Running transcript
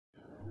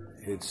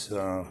It's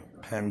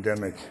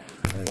pandemic,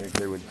 I think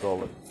they would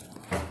call it.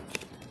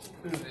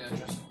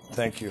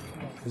 Thank you.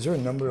 Is there a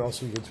number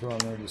also you could throw on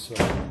there just so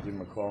I can give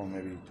them a call and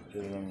maybe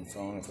get it on the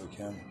phone if I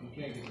can? You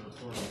can't get the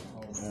report.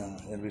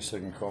 Yeah, at least I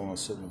can call and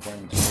set an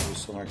appointment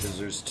somewhere because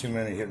there's too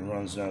many hit and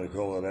runs now to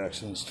call it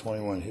accidents.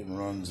 21 hit and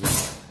runs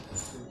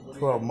in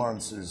 12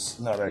 months is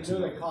not accident.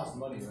 You know they cost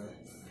money,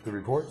 right? The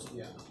reports?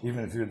 Yeah.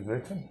 Even if you're the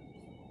victim?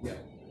 Yeah.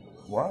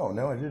 Wow,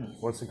 no I didn't.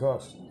 What's the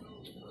cost?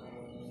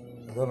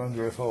 I thought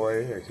under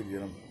FOIA I could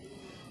get them.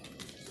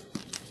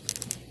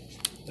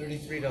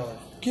 $33.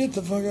 Get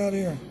the fuck out of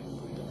here.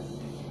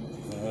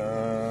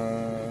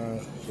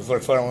 If I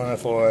file an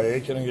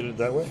FOIA, can I get it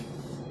that way?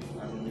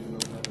 I don't even know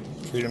what that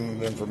is. Freedom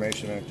of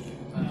Information Act.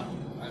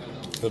 I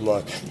don't know. Good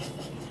luck.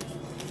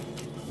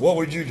 What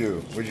would you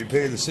do? Would you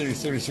pay the city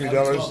 $33?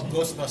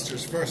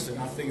 Ghostbusters first, and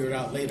I'll figure it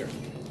out later.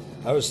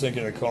 I was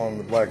thinking of calling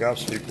the Black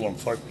Ops people and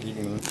fuck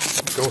even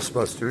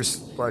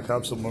Ghostbusters. Black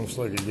Ops will most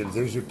likely get it.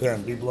 There's your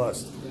pen. Be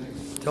blessed.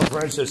 Tell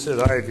French I said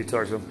hi if you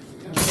talk to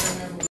them.